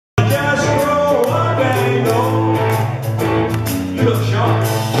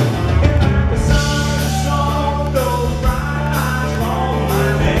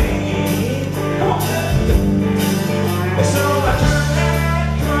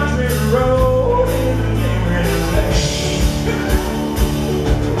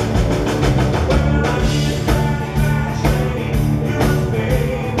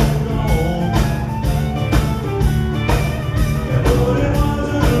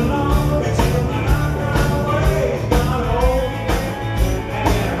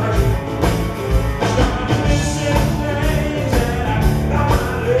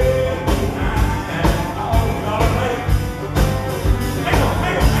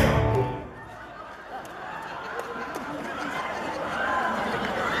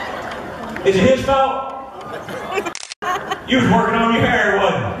Is it his fault? You was working on your hair,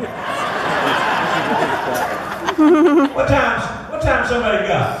 wasn't you? What time somebody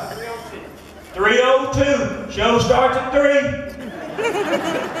got? 3:02. Show starts at 3.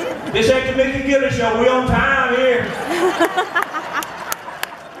 This ain't the Mickey Gilly show. We on time here.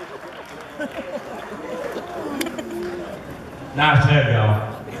 Nice to have y'all.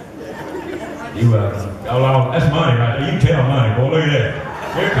 You y'all, that's money right there. You can tell money, boy. Look at that.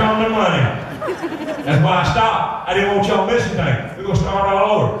 Here comes the money. That's why I stopped. I didn't want y'all missing things. We're gonna start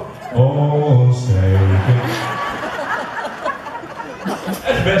all over. Oh, say.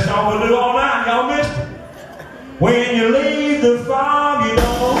 That's the best song we'll do all night. Y'all missed it. When you leave the farm, you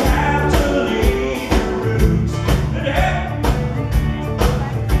don't have to leave the roots. And hey,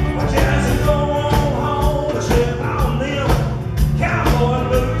 watch as you go on home to slip on them cowboy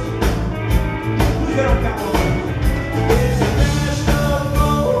boots. Who's got on cowboy boots? It's the best of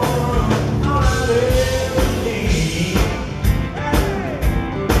all I ever need.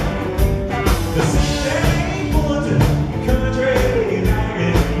 The city ain't one to country.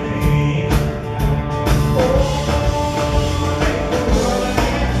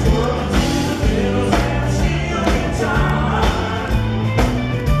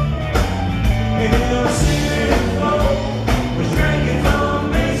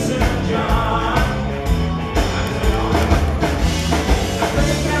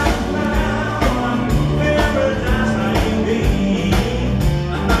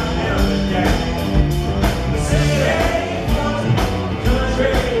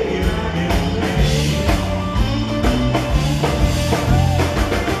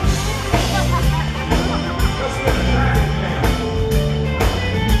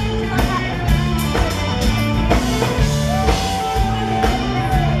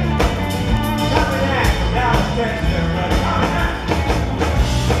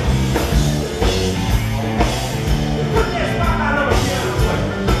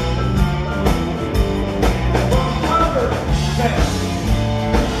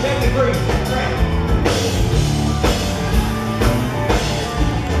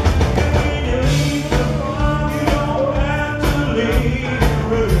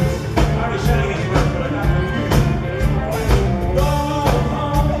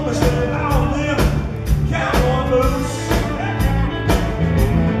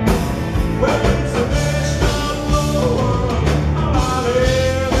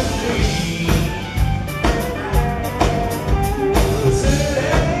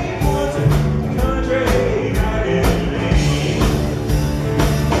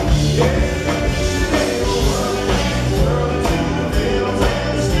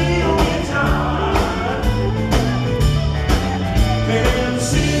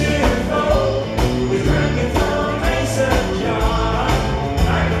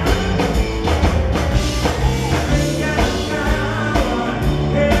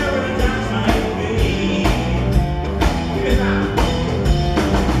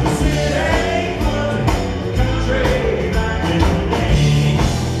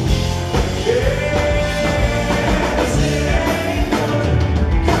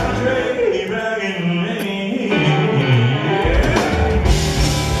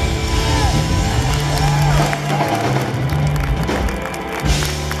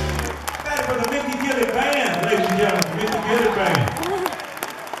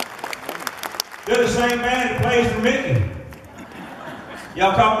 They're the same band that plays for Mickey.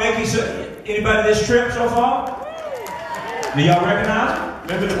 Y'all caught Mickey? Anybody this trip so far? Do y'all recognize him?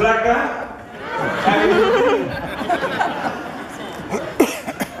 Remember the black guy?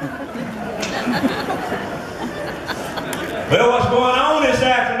 Well, what's going on this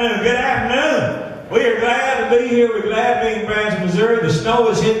afternoon? Good afternoon. We are glad to be here. We're glad to be in Branson, Missouri. The snow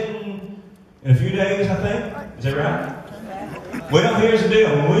is hitting in a few days, I think. Is that right? Well, here's the deal.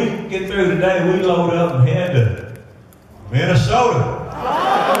 When we get through today, we load up and head to Minnesota.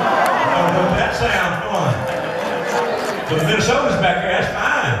 Oh, that sounds fun. So the Minnesota's back there, that's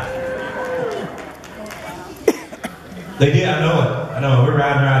fine. They did, I know it. I know, we're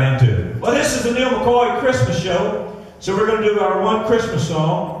riding right into it. Well, this is the Neal McCoy Christmas show. So we're going to do our one Christmas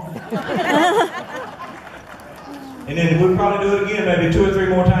song. And then we'll probably do it again, maybe 2 or 3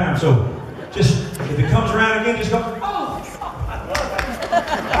 more times. So just, if it comes around again, just go, oh.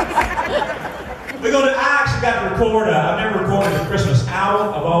 We're going to, I actually got to record, I've never recorded a Christmas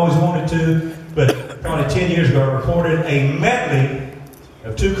album. I've always wanted to, but probably 10 years ago I recorded a medley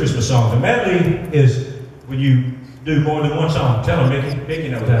of 2 Christmas songs. A medley is when you do more than one song. Tell them, Mickey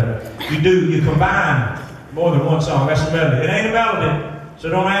knows that. You combine more than one song. That's a medley. It ain't a melody, so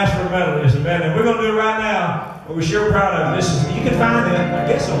don't ask for a melody. It's a medley. We're going to do it right now. But we're sure proud of it. You can find it, I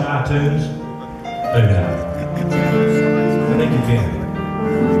guess, on iTunes. Maybe not. I think you can.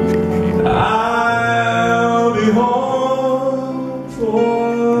 I'll be home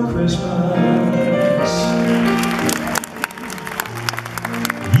for Christmas.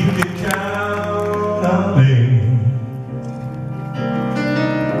 You can count on me.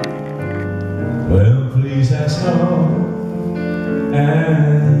 Well, please have snow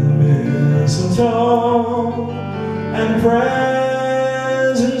and mistletoe and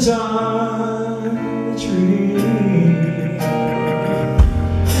presents on the tree.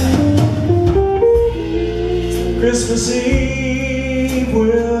 Christmas Eve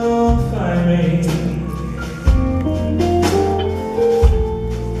will find me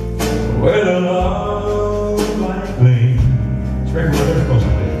where the love light gleams. It's right where they're supposed to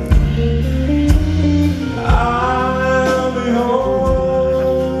be. I'll be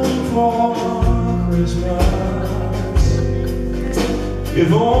home for Christmas,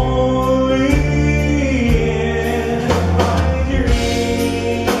 if only in my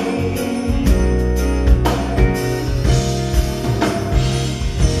dream.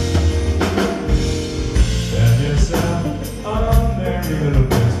 Have yourself a merry little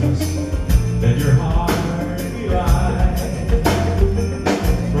Christmas, and your heart be light.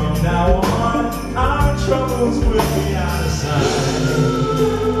 From now on, our troubles will be out of sight.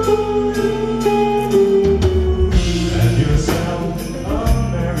 Have yourself a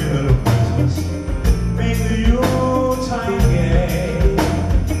merry little Christmas, make the Yuletide gay.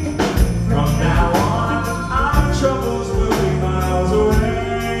 From now on, our troubles will be miles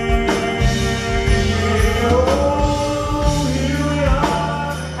away. Oh, here we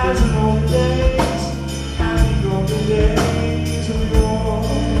are, as in old days, happy golden days of yore.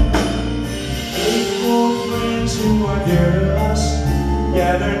 Faithful friends who are dear to us,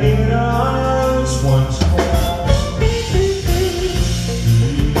 gather near to us once more.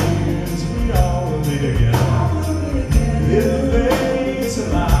 Years we all will be together, if the fates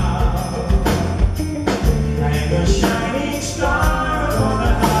allow. Hang a shining star upon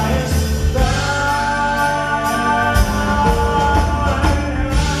the highest bough.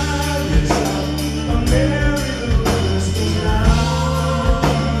 Have yourself a merry little Christmas now.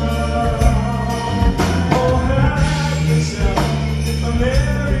 Oh, have yourself a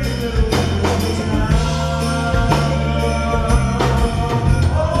merry little Christmas now.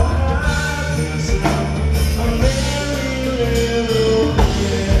 Oh, have yourself a merry little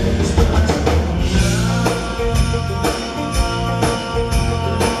Christmas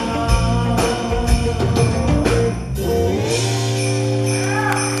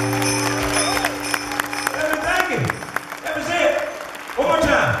Thank you. That was it. One more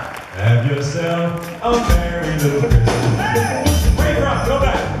time. Have yourself a merry little